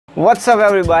What's up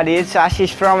everybody, it's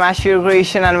Ashish from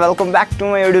ashvircreations and welcome back to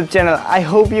my YouTube channel. I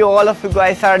hope all of you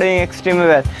guys are doing extremely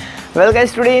well. Well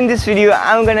guys, today in this video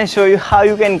I'm gonna show you how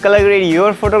you can color grade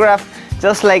your photograph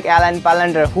just like Alen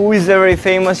Palander, who is a very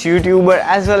famous YouTuber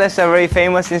as well as a very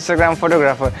famous Instagram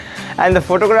photographer. And the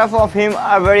photograph of him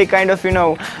are very kind of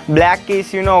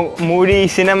blackish, moody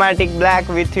cinematic black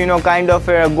with kind of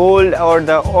a gold or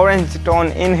the orange tone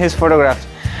in his photographs.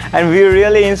 And we're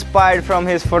really inspired from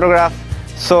his photograph.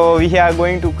 So we are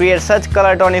going to create such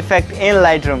color tone effect in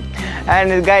Lightroom.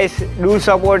 And guys, do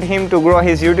support him to grow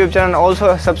his YouTube channel.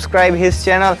 Also subscribe his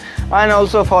channel and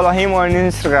also follow him on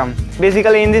Instagram.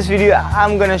 Basically in this video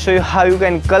I'm gonna show you how you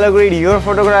can color grade your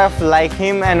photograph like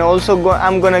him, and also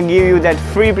I'm gonna give you that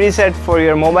free preset for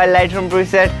your mobile Lightroom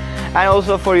preset, and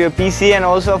also for your PC, and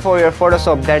also for your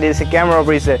Photoshop, that is a camera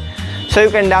preset. So you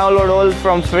can download all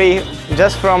from free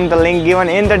just from the link given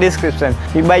in the description.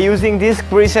 By using this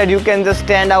preset you can just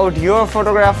stand out your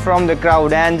photograph from the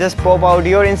crowd and just pop out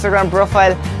your Instagram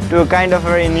profile to a kind of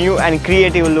very new and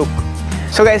creative look.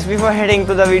 So guys, before heading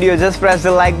to the video, just press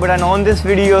the like button on this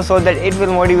video so that it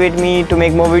will motivate me to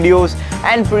make more videos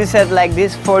and preset like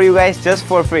this for you guys just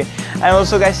for free. And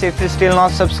also guys, if you still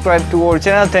not subscribed to our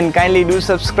channel, then kindly do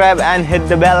subscribe and hit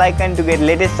the bell icon to get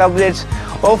latest updates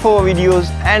of our videos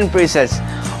and presets.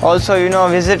 Also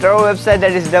visit our website,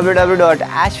 that is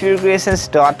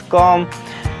www.ashvircreations.com.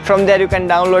 From there you can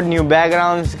download new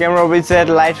backgrounds, camera preset,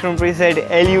 Lightroom preset,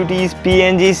 LUTs,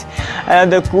 PNGs,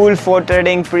 another cool photo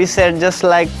editing preset just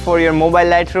like for your mobile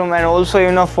Lightroom, and also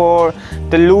for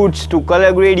the LUTs to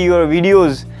color grade your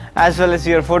videos as well as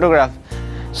your photograph.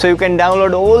 So you can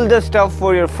download all the stuff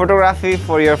for your photography,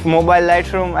 for your mobile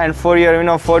Lightroom, and for your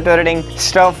photo editing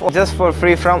stuff just for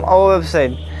free from our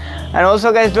website. And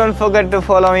also guys, don't forget to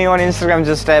follow me on Instagram,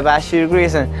 just type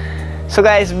ashvircreations. So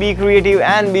guys, be creative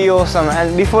and be awesome.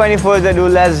 And before any further ado,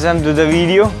 let's jump to the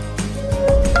video.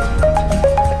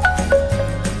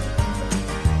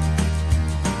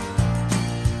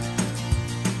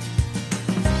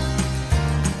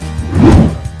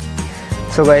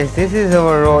 So guys, this is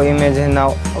our raw image, and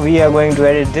now we are going to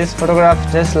edit this photograph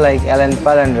just like Alen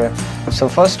Palander. So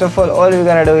first of all we're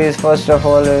gonna do is, we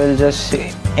will just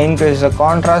increase the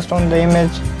contrast on the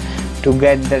image to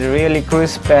get that really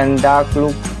crisp and dark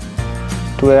look.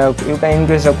 You can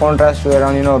increase the contrast to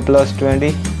around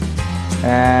 +20,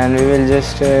 and we will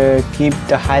just keep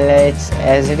the highlights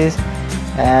as it is,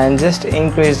 and just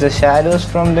increase the shadows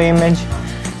from the image,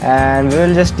 and we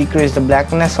will just decrease the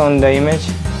blackness on the image.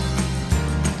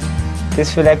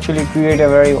 This will actually create a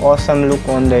very awesome look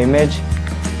on the image.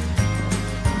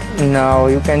 Now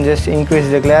you can just increase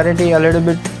the clarity a little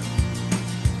bit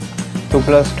to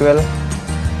 +12,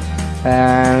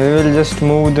 and we will just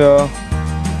move the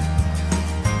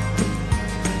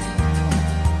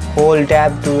whole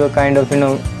tab to a kind of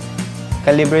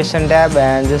calibration tab,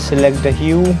 and just select the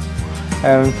hue,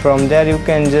 and from there you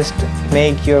can just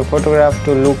make your photograph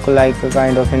to look like a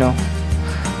kind of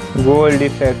gold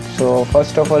effect. So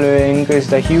first of all we will increase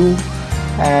the hue,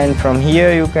 and from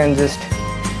here you can just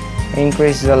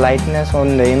increase the lightness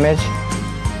on the image,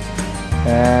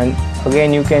 and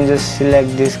again you can just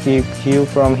select this hue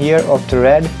from here of the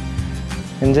red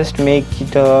and just make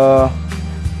it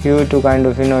hue to kind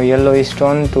of yellowish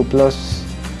tone to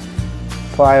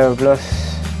 +5 or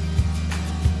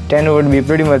 +10 would be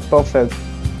pretty much perfect.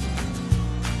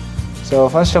 So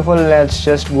first of all let's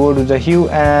just go to the hue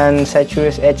and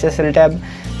saturate HSL tab,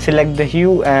 select the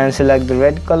hue and select the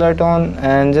red color tone,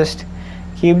 and just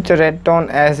keep the red tone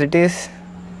as it is.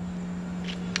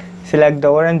 Select the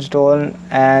orange tone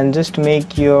and just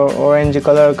make your orange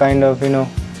color kind of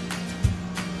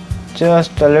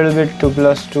just a little bit to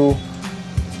 +2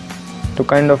 to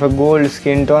kind of a gold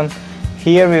skin tone.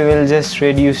 Here we will just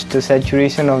reduce the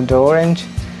saturation of the orange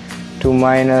to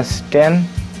 -10,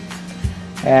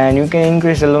 and you can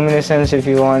increase the luminescence if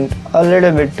you want a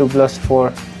little bit to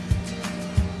 +4,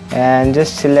 and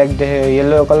just select the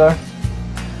yellow color,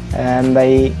 and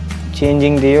by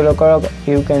changing the yellow color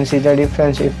you can see the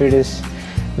difference. If it is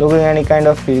looking any kind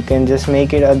of, you can just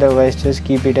make it, otherwise just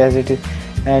keep it as it is.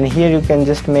 And here you can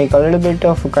just make a little bit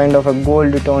of a kind of a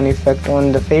gold tone effect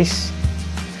on the face.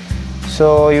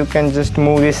 So you can just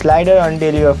move the slider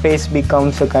until your face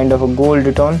becomes a kind of a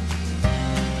gold tone.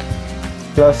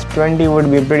 +20 would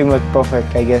be pretty much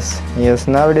perfect, I guess. Yes,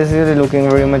 now it is really looking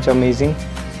very much amazing.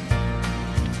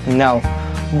 Now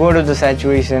go to the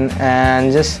saturation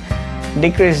and just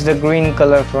decrease the green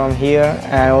color from here,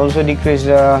 and also decrease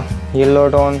the yellow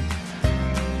tone,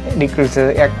 decrease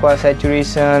the aqua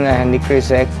saturation, and decrease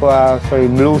the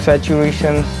blue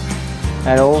saturation,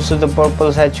 and also the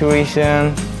purple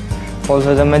saturation,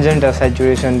 also the magenta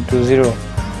saturation to 0.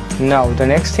 Now the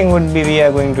next thing would be we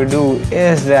are going to do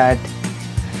is that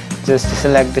just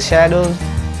select the shadows,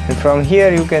 and from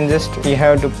here you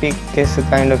have to pick this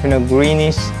kind of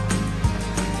greenish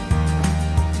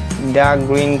dark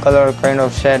green color kind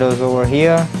of shadows over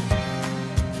here,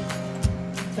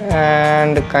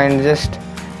 and just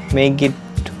make it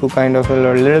to kind of a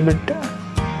little bit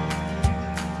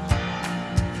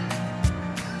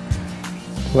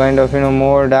kind of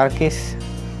more darkish,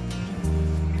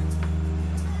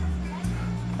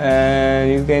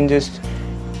 and you can just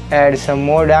add some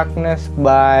more darkness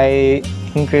by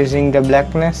increasing the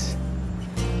blackness.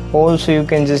 Also you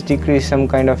can just decrease some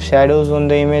kind of shadows on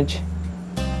the image,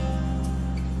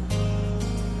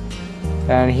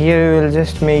 and here we will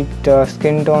just make the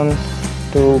skin tone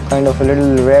to kind of a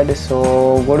little red.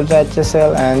 So go to the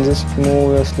HSL and just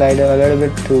move your slider a little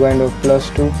bit to kind of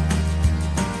 +2.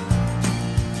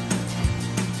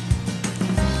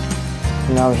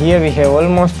 Now here we have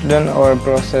almost done our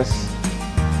process.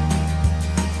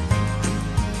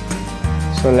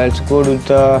 So let's go to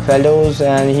the shadows,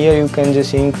 and here you can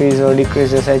just increase or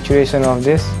decrease the saturation of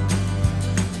this.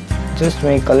 Just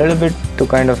make a little bit to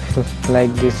kind of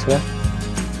like this.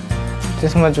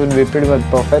 This much would be pretty much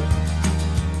perfect.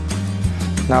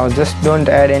 Now just don't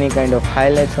add any kind of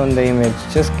highlights on the image,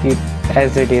 just keep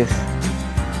as it is.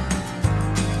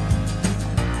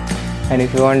 And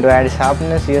if you want to add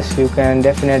sharpness, yes, you can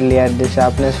definitely add the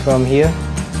sharpness from here.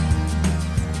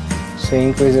 So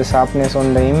increase the sharpness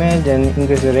on the image and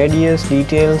increase the radius,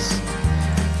 details,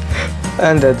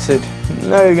 and that's it.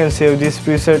 Now you can save this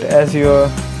preset as your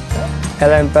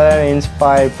Alen Palander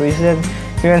inspired preset.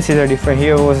 You can see the difference.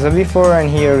 Here was the before and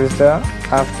here is the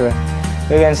after.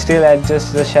 You can still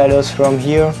adjust the shadows from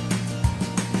here.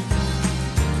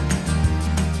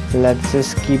 Let's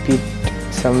just keep it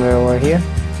somewhere over here.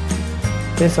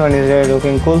 This one is really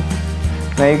looking cool.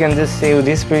 Now you can just save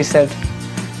this preset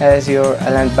as your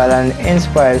Alen Palander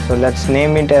inspired. So let's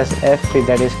name it as F3,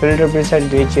 that is filter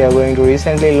preset, which we are going to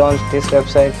recently launch this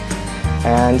website,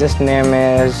 and just name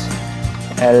as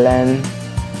Alen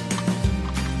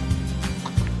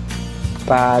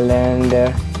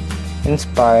Palander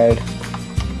inspired,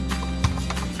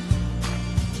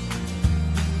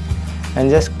 and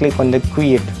just click on the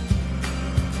create.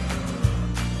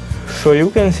 So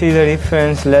you can see the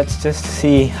difference. Let's just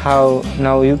see how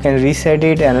now you can reset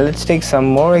it, and let's take some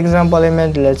more example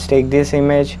image. Let's take this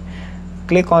image,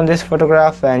 click on this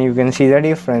photograph, and you can see the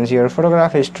difference. Your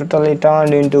photograph is totally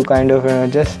turned into kind of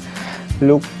just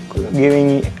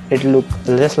giving it look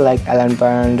just like Alen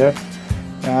Palander.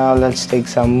 Now let's take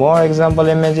some more example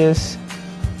images.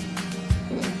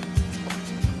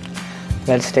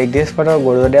 Let's take this photo,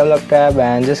 go to the develop tab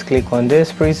and just click on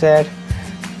this preset.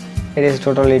 It is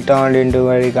totally turned into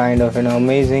very kind of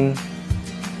amazing.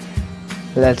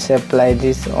 Let's apply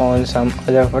this on some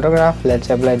other photograph. Let's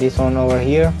apply this on over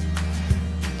here.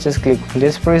 Just click on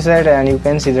this preset and you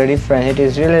can see the difference. It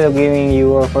is really giving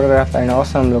your photograph an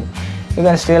awesome look. You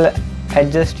can still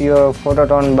adjust your photo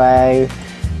tone by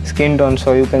skin tone,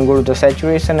 so you can go to the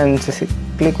saturation and just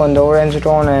click on the orange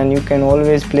tone, and you can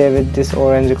always play with this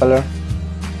orange color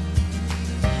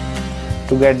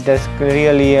to get this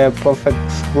really a perfect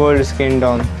gold skin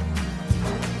tone.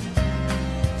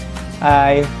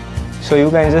 So you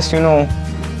can just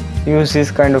use this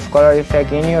kind of color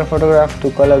effect in your photograph to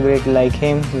color grade like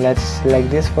him. Let's select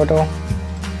this photo.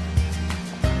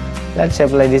 Let's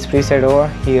apply this preset over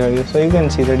here, so you can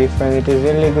see the difference. It is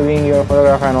really giving your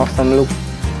photograph an awesome look.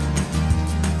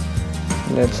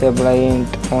 Let's apply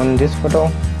it on this photo.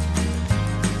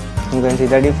 You can see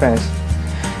the difference.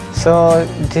 So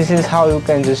this is how you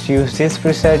can just use this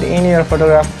preset in your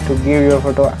photograph to give your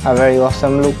photo a very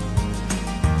awesome look.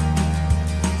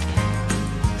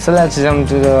 So let's jump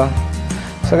to the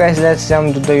let's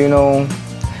jump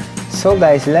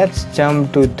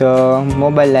to the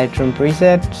mobile Lightroom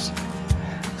presets.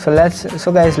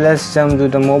 So guys, let's jump to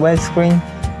the mobile screen.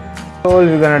 So all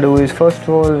we're gonna do is, first of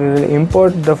all, we will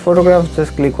import the photograph.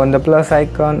 Just click on the plus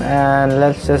icon and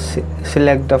let's just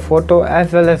select the photo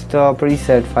as well as the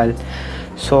preset file.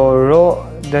 So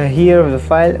here the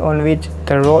file on which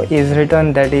the raw is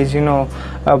written, that is a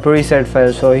preset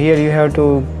file. So here you have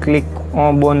to click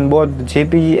on both the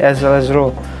JPG as well as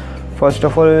raw. First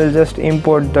of all, we will just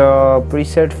import the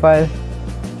preset file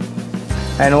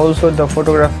and also the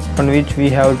photograph on which we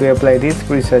have to apply this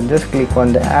preset. Just click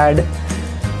on the add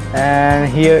and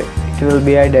here it will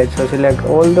be added. So select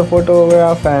all the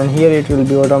photograph and here it will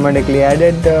be automatically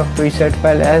added, the preset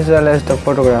file as well as the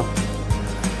photograph.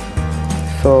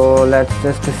 So let's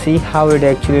just see how it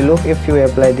actually look if you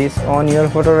apply this on your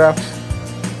photographs.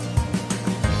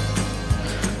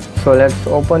 So let's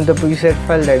open the preset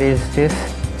file, that is this.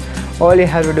 All you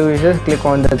have to do is just click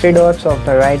on the three dots of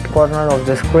the right corner of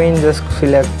the screen, just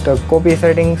select the copy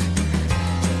settings,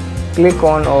 click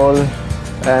on all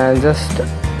and just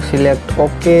select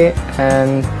OK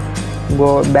and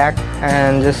go back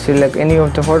and just select any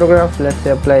of the photograph. Let's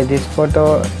say apply this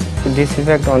photo, this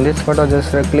effect on this photo.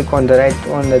 Just click on the right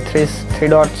on the three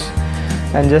dots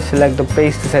and just select the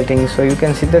paste settings, so you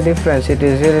can see the difference. It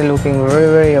is really looking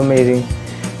very amazing.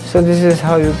 So this is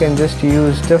how you can just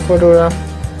use the photograph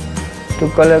to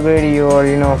color grade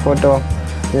your photo.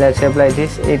 Let's apply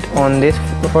this on this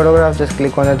photograph. Just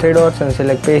click on the three dots and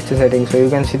select paste settings, so you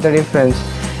can see the difference.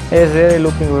 It is really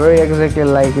looking very exactly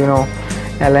like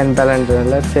Alen Palander.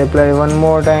 Let's apply one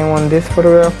more time on this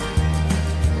photograph.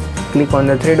 Click on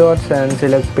the three dots and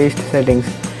select paste settings,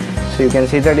 so you can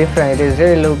see the difference. It is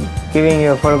really giving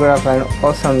your photograph an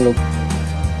awesome look.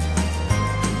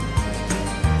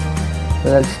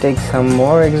 Let's take some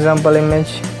more example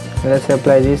image. Let's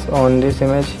apply this on this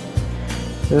image.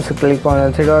 Just click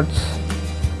on the three dots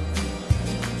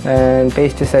and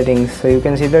paste the settings, so you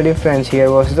can see the difference.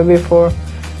 Here was the before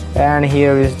and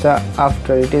here is the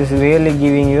after. It is really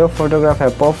giving your photograph a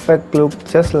perfect look,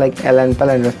 just like Alen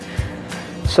Palander.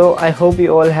 So I hope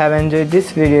you all have enjoyed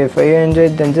this video. If you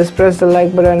enjoyed, then just press the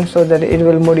like button so that it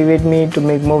will motivate me to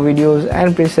make more videos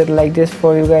and presets like this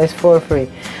for you guys for free.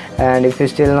 And if you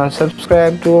still not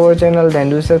subscribed to our channel, then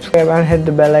do subscribe and hit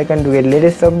the bell icon to get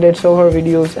latest updates of our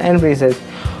videos and presets.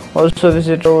 Also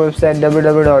visit our website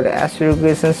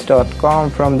www.ashvircreations.com.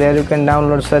 From there you can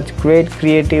download such great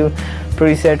creative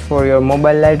preset for your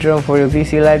mobile Lightroom, for your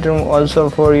PC Lightroom, also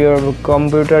for your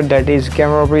computer, that is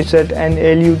camera preset and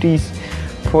LUTs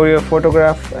for your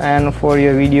photograph and for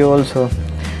your video also.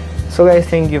 So guys,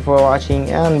 thank you for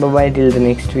watching and bye bye till the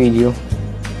next video.